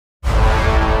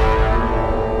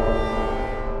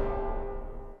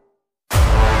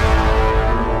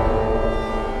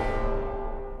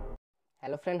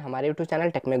Hello friend, हमारे YouTube channel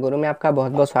take में गुरु में आपका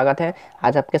बहुत बहुत स्वागत है।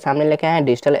 आज आपके सामने लेके आए हैं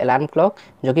डिजिटल अलार्म क्लॉक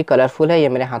जो कि कलरफुल है। ये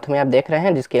मेरे हाथों में आप देख रहे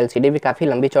हैं, जिसकी एलसीडी भी काफ़ी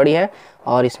लंबी चौड़ी है।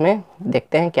 और इसमें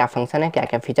देखते हैं क्या फंक्शन है, क्या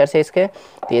क्या फीचर्स है इसके।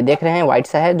 तो ये देख रहे हैं वाइट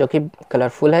सा है जो कि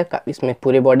कलरफुल है। इसमें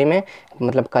पूरी बॉडी में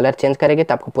मतलब कलर चेंज करेगी,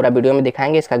 तो आपको पूरा वीडियो में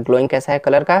दिखाएंगे इसका ग्लोइंग कैसा है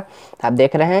कलर का। तो आप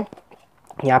देख रहे हैं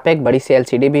यहाँ पे एक बड़ी सी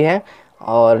एलसीडी भी है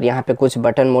और यहाँ पे कुछ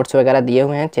बटन मोड्स वगैरह दिए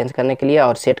हुए हैं चेंज करने के लिए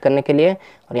और सेट करने के लिए।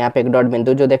 और यहाँ पे एक डॉट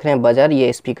बिंदु जो देख रहे हैं बजर,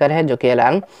 ये स्पीकर है जो कि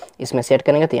अलार्म इसमें सेट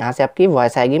करेंगे तो यहाँ से आपकी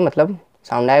वॉइस आएगी, मतलब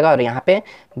साउंड आएगा। और यहाँ पे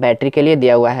बैटरी के लिए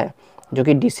दिया हुआ है जो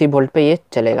कि DC वोल्ट पे ये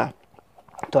चलेगा।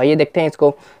 तो आइए देखते हैं इसको।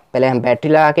 पहले हम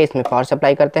बैटरी लगा के इसमें पावर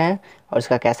सप्लाई करते हैं और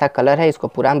इसका कैसा कलर है इसको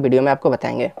पूरा हम वीडियो में आपको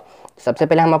बताएंगे। सबसे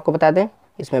पहले हम आपको बता दें,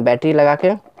 इसमें बैटरी लगा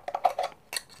के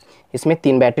इसमें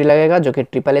 3 बैटरी लगेगा जो कि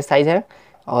AAA साइज़ है।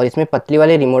 और इसमें पतली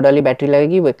वाली रिमोट वाली बैटरी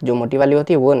लगेगी, वो जो मोटी वाली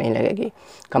होती है वो नहीं लगेगी।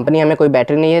 कंपनी हमें कोई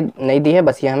बैटरी नहीं दी है,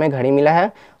 बस ये हमें घड़ी मिला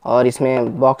है। और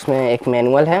इसमें बॉक्स में एक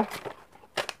मैनुअल है।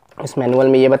 इस मैनुअल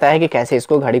में ये बताया है कि कैसे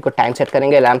इसको घड़ी को टाइम सेट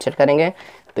करेंगे, अलार्म सेट करेंगे।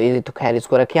 तो ये तो खैर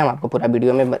इसको रखिए, हम आपको पूरा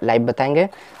वीडियो में लाइव बताएंगे।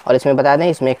 और इसमें बता दें,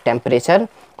 इसमें एक टेम्परेचर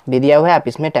भी दिया हुआ है, आप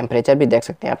इसमें टेम्परेचर भी देख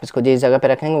सकते हैं। आप इसको जिस जगह पे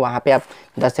रखेंगे वहाँ पे आप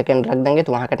 10 सेकंड रख देंगे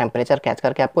तो वहाँ का टेम्परेचर कैच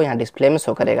करके आपको यहाँ डिस्प्ले में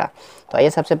शो करेगा। तो आइए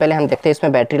सबसे पहले हम देखते हैं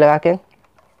इसमें बैटरी लगा के।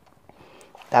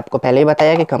 तो आपको पहले ही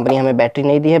बताया कि कंपनी हमें बैटरी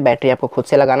नहीं दी है, बैटरी आपको खुद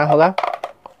से लगाना होगा।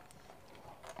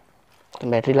 तो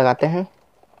बैटरी लगाते हैं,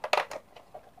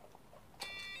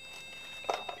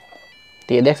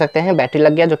 तो ये देख सकते हैं बैटरी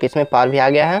लग गया जो कि इसमें पावर भी आ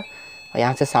गया है और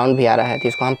यहाँ से साउंड भी आ रहा है। तो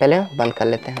इसको हम पहले बंद कर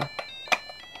लेते हैं।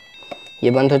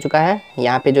 ये बंद हो चुका है।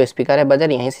 यहाँ पे जो स्पीकर है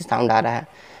बजर, यहीं से साउंड आ रहा है।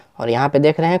 और यहाँ पे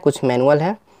देख रहे हैं कुछ मैनुअल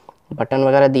है, बटन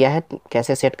वगैरह दिया है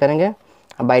कैसे सेट करेंगे।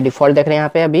 अब बाय डिफ़ॉल्ट देख रहे हैं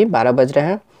यहाँ पे अभी 12 बज रहे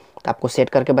हैं, तो आपको सेट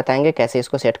करके बताएंगे कैसे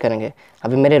इसको सेट करेंगे।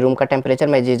 अभी मेरे रूम का टेम्परेचर,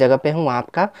 मैं जिस जगह पे हूँ वहाँ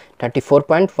का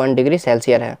 34.1 डिग्री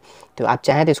सेल्सियस है। तो आप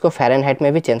चाहें तो इसको फ़ारेनहाइट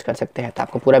में भी चेंज कर सकते हैं। तो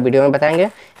आपको पूरा वीडियो में बताएंगे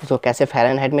इसको कैसे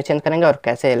फ़ारेनहाइट में चेंज करेंगे और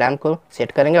कैसे अलार्म को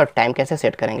सेट करेंगे और टाइम कैसे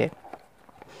सेट करेंगे।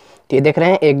 तो ये देख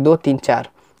रहे हैं 1 2 3 4,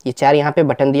 ये 4 यहाँ पर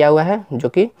बटन दिया हुआ है जो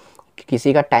कि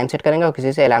किसी का टाइम सेट करेंगे और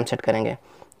किसी से अलार्म सेट करेंगे।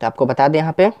 तो आपको बता दें,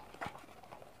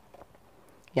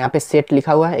 यहाँ पे सेट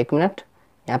लिखा हुआ है, 1 मिनट।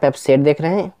 यहाँ पे आप सेट देख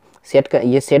रहे हैं,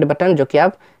 ये सेट बटन जो कि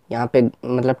आप यहाँ पे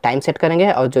मतलब टाइम सेट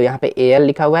करेंगे। और जो यहाँ पे AL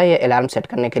लिखा हुआ है ये अलार्म सेट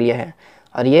करने के लिए है।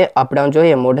 और ये अप डाउन जो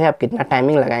ये मोड है, आप कितना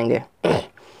टाइमिंग लगाएंगे।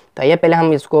 तो ये पहले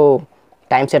हम इसको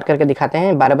टाइम सेट करके दिखाते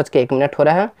हैं। 12:01 हो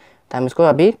रहा है, तो हम इसको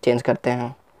अभी चेंज करते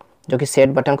हैं, जो कि सेट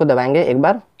बटन को दबाएंगे एक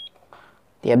बार।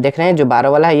 तो ये आप देख रहे हैं जो 12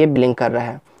 वाला है ये ब्लिंक कर रहा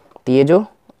है। तो ये जो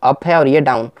अप है और ये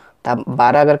डाउन, तो आप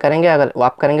 12 अगर करेंगे, अगर वो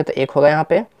आप करेंगे तो 1 होगा यहाँ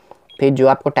पे। फिर जो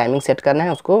आपको टाइमिंग सेट करना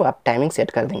है उसको आप टाइमिंग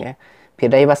सेट कर देंगे। फिर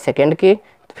रही बात सेकंड की,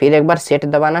 तो फिर एक बार सेट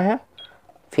दबाना है।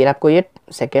 फिर आपको ये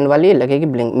सेकंड वाली लगेगी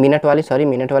ब्लिंक, मिनट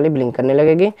वाली ब्लिंक करने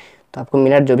लगेगी। तो आपको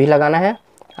मिनट जो भी लगाना है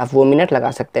आप वो मिनट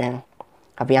लगा सकते हैं।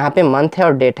 अब यहाँ पे मंथ है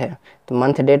और डेट है, तो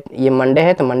मंथ डेट ये मंडे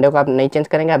है तो मंडे को आप नहीं चेंज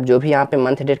करेंगे। आप जो भी यहाँ पे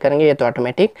मंथ डेट करेंगे ये तो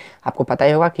ऑटोमेटिक आपको पता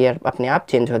ही होगा कि यार अपने आप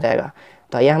चेंज हो जाएगा।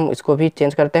 तो आइए हम इसको भी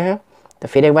चेंज करते हैं। तो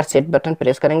फिर एक बार सेट बटन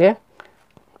प्रेस करेंगे।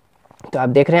 तो आप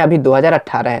देख रहे हैं अभी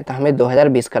 2018 है, तो हमें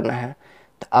 2020 करना है।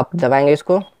 तो अब दबाएंगे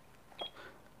इसको,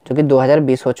 जो कि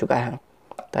 2020 हो चुका है।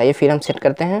 तो आइए फिर हम सेट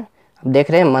करते हैं। अब देख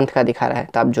रहे हैं मंथ का दिखा रहा है,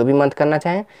 तो आप जो भी मंथ करना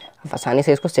चाहें आप आसानी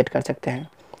से इसको सेट कर सकते हैं।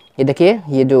 ये देखिए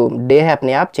ये जो डे है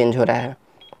अपने आप चेंज हो रहा है,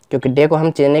 क्योंकि डे को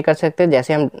हम चेंज नहीं कर सकते।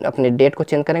 जैसे हम अपने डेट को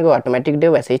चेंज करेंगे वो ऑटोमेटिक डे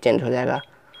वैसे ही चेंज हो जाएगा।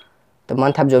 तो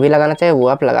मंथ आप जो भी लगाना चाहें वो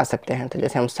आप लगा सकते हैं। तो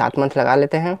जैसे हम 7 मंथ लगा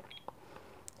लेते हैं।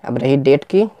 अब रही डेट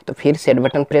की, तो फिर सेट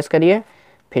बटन प्रेस करिए।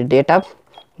 फिर डेट आप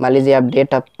मान लीजिए आप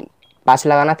डेट आप 5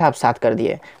 लगाना था, आप 7 कर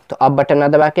दिए। तो अप बटन ना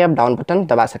दबा के आप डाउन बटन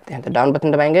दबा सकते हैं। तो डाउन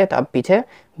बटन दबाएंगे तो अब पीछे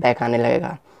बैक आने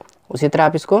लगेगा। उसी तरह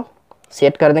आप इसको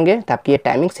सेट कर देंगे तो आपकी ये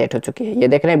टाइमिंग सेट हो चुकी है। ये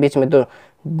देख रहे हैं बीच में तो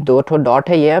 2 ठो डॉट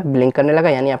है, ये अब ब्लिंक करने लगा,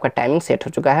 यानी आपका टाइमिंग सेट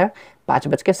हो चुका है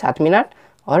 5:07।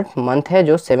 और मंथ है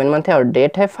जो 7 मंथ है और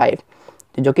डेट है 5,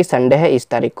 जो कि संडे है इस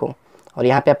तारीख को। और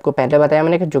यहाँ पे आपको पहले बताया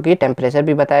मैंने कि जो कि टेम्परेचर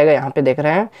भी बताएगा, यहाँ पे देख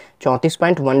रहे हैं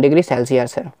 34.1 डिग्री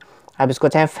सेल्सियस है। आप इसको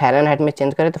चाहे फ़ारेनहाइट में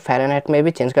चेंज करें तो फ़ारेनहाइट में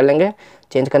भी चेंज कर लेंगे।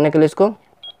 चेंज करने के लिए इसको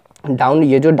डाउन,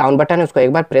 ये जो डाउन बटन है उसको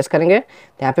एक बार प्रेस करेंगे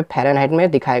तो यहाँ पे फ़ारेनहाइट में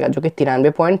दिखाएगा, जो कि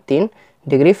 93.3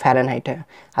 डिग्री फ़ारेनहाइट है।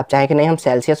 आप चाहें कि नहीं हम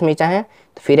सेल्सियस में चाहें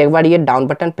तो फिर एक बार ये डाउन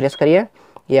बटन प्रेस करिए,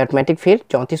 ये ऑटोमेटिक फिर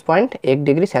 34.1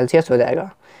 डिग्री सेल्सियस हो जाएगा।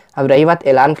 अब रही बात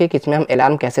अलार्म की, किसमें हम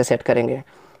अलार्म कैसे सेट करेंगे।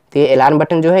 तो ये अलार्म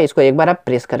बटन जो है इसको एक बार आप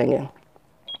प्रेस करेंगे।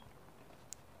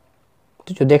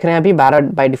 तो जो देख रहे हैं अभी 12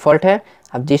 बाय डिफ़ॉल्ट है।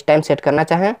 आप जिस टाइम सेट करना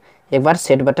चाहें एक बार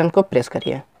सेट बटन को प्रेस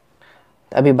करिए।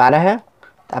 तो अभी 12 है,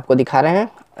 तो आपको दिखा रहे हैं।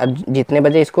 अब जितने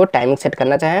बजे इसको टाइमिंग सेट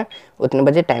करना चाहें उतने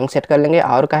बजे टाइमिंग सेट कर लेंगे।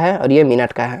 आवर का है और ये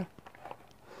मिनट का है,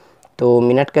 तो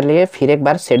मिनट कर लिए। फिर एक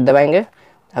बार सेट दबाएंगे,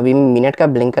 अभी मिनट का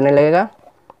ब्लिंक करने लगेगा।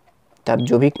 तो आप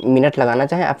जो भी मिनट लगाना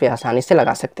चाहें आप ये आसानी से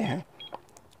लगा सकते हैं।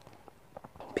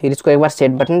 फिर इसको एक बार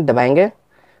सेट बटन दबाएंगे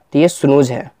तो ये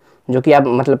स्नूज है, जो कि आप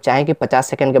मतलब चाहें कि 50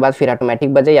 सेकंड के बाद फिर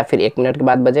ऑटोमेटिक बजे या फिर 1 मिनट के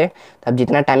बाद बजे, तो आप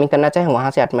जितना टाइमिंग करना चाहें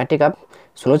वहाँ से ऑटोमेटिक आप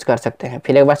स्नूज कर सकते हैं।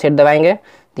 फिर एक बार सेट दबाएंगे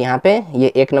तो यहाँ पे ये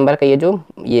 1 नंबर का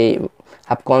ये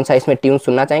आप कौन सा इसमें ट्यून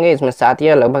सुनना चाहेंगे, इसमें 7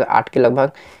 या लगभग 8 के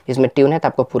लगभग इसमें ट्यून है,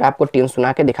 तो आपको ट्यून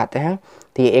सुना के दिखाते हैं।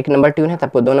 तो ये 1 नंबर ट्यून है, तो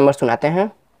आपको 2 नंबर सुनाते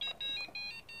हैं।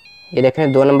 ये देख रहे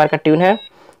हैं 2 नंबर का ट्यून है,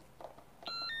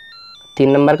 3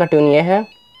 नंबर का ट्यून ये है,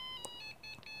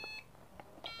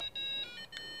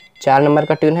 4 नंबर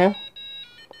का ट्यून है,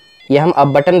 ये हम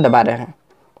अब बटन दबा रहे हैं,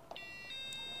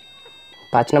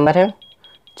 5 नंबर है,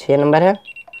 6 नंबर है,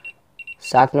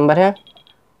 7 नंबर है,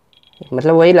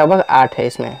 मतलब वही लगभग 8 है,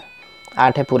 इसमें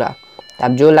 8 है पूरा। तो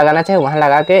आप जो लगाना चाहें वहाँ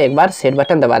लगा के एक बार सेट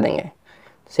बटन दबा देंगे।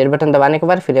 सेट बटन दबाने के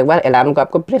बाद फिर एक बार अलार्म को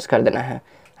आपको प्रेस कर देना है।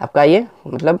 आपका ये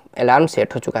मतलब अलार्म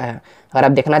सेट हो चुका है। अगर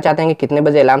आप देखना चाहते हैं कि कितने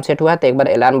बजे अलार्म सेट हुआ है तो एक बार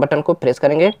अलार्म बटन को प्रेस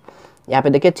करेंगे। यहाँ पे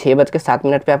देखिए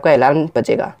 6:07 पर आपका अलार्म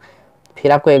बजेगा।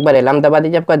 फिर आपको एक बार अलार्म दबा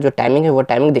दीजिए, आपका जो टाइमिंग है वो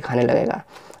टाइमिंग दिखाने लगेगा।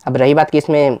 अब रही बात कि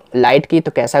इसमें लाइट की,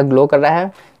 तो कैसा ग्लो कर रहा है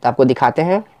तो आपको दिखाते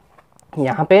हैं।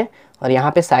 यहाँ पे और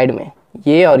यहाँ पे साइड में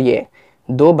ये और ये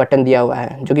 2 बटन दिया हुआ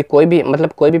है, जो कि कोई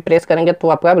भी प्रेस करेंगे तो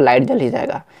आपका लाइट जल ही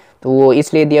जाएगा। तो वो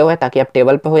इसलिए दिया हुआ है ताकि आप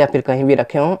टेबल पे हो या फिर कहीं भी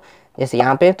रखे हों, जैसे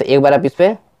यहाँ पे, तो एक बार आप इस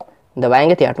पर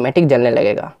दबाएंगे तो ऑटोमेटिक जलने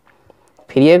लगेगा।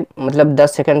 फिर ये मतलब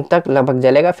 10 सेकंड तक लगभग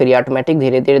जलेगा, फिर ये ऑटोमेटिक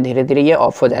धीरे धीरे ये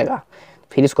ऑफ हो जाएगा।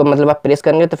 फिर इसको मतलब आप प्रेस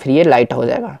करेंगे तो फिर ये लाइट हो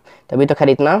जाएगा। तभी तो खैर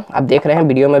इतना आप देख रहे हैं,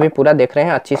 वीडियो में भी पूरा देख रहे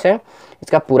हैं अच्छी से,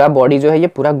 इसका पूरा बॉडी जो है ये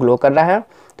पूरा ग्लो कर रहा है।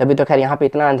 तभी तो खैर यहाँ पे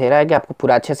इतना अंधेरा है कि आपको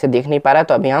पूरा अच्छे से देख नहीं पा रहा है।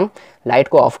 तो अभी हम लाइट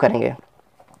को ऑफ करेंगे,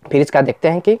 फिर इसका देखते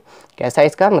हैं कि कैसा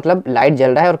इसका मतलब लाइट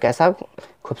जल रहा है और कैसा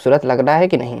खूबसूरत लग रहा है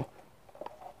कि नहीं।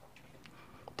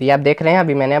 तो ये आप देख रहे हैं,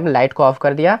 अभी मैंने अब लाइट को ऑफ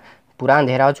कर दिया, पूरा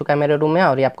अंधेरा हो चुका है मेरे रूम में।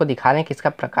 और ये आपको दिखा रहे हैं कि इसका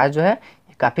प्रकाश जो है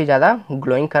ये काफ़ी ज़्यादा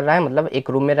ग्लोइंग कर रहा है। मतलब एक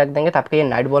रूम में रख देंगे तो आपका ये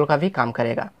नाइट बॉल का भी काम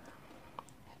करेगा।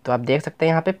 तो आप देख सकते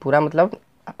हैं यहाँ पे पूरा मतलब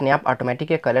अपने आप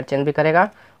ऑटोमेटिक ये कलर चेंज भी करेगा।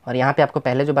 और यहाँ पे आपको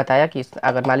पहले जो बताया कि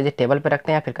अगर मान लीजिए टेबल पे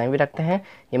रखते हैं या फिर कहीं भी रखते हैं,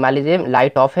 ये मान लीजिए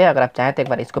लाइट ऑफ है, अगर आप चाहें तो एक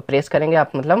बार इसको प्रेस करेंगे,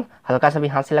 आप मतलब हल्का सा भी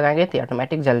हाथ से लगाएंगे तो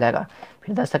ऑटोमेटिक जल जाएगा।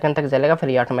 फिर 10 सेकंड तक जलेगा, फिर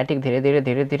ये ऑटोमेटिक धीरे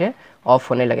धीरे ऑफ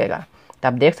होने लगेगा। तो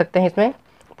आप देख सकते हैं इसमें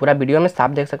पूरा वीडियो में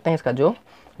साफ देख सकते हैं, इसका जो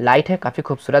लाइट है काफ़ी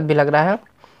खूबसूरत भी लग रहा है।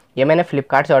 ये मैंने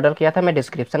फ्लिपकार्ट से ऑर्डर किया था, मैं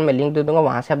डिस्क्रिप्शन में लिंक दे दूँगा,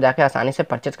 वहाँ से आप जाके आसानी से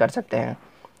परचेज कर सकते हैं।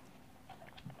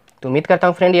 तो उम्मीद करता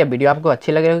हूँ फ्रेंड ये वीडियो आपको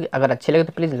अच्छी लगे होगी। अगर अच्छी लगे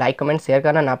तो प्लीज़ लाइक कमेंट शेयर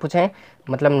करना ना पूछें,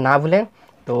 मतलब ना भूलें।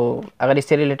 तो अगर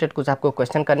इससे रिलेटेड कुछ आपको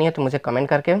क्वेश्चन करनी है तो मुझे कमेंट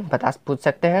करके पूछ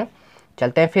सकते हैं।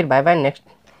 चलते हैं फिर, बाय बाय, नेक्स्ट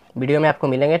वीडियो में आपको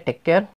मिलेंगे। Take care.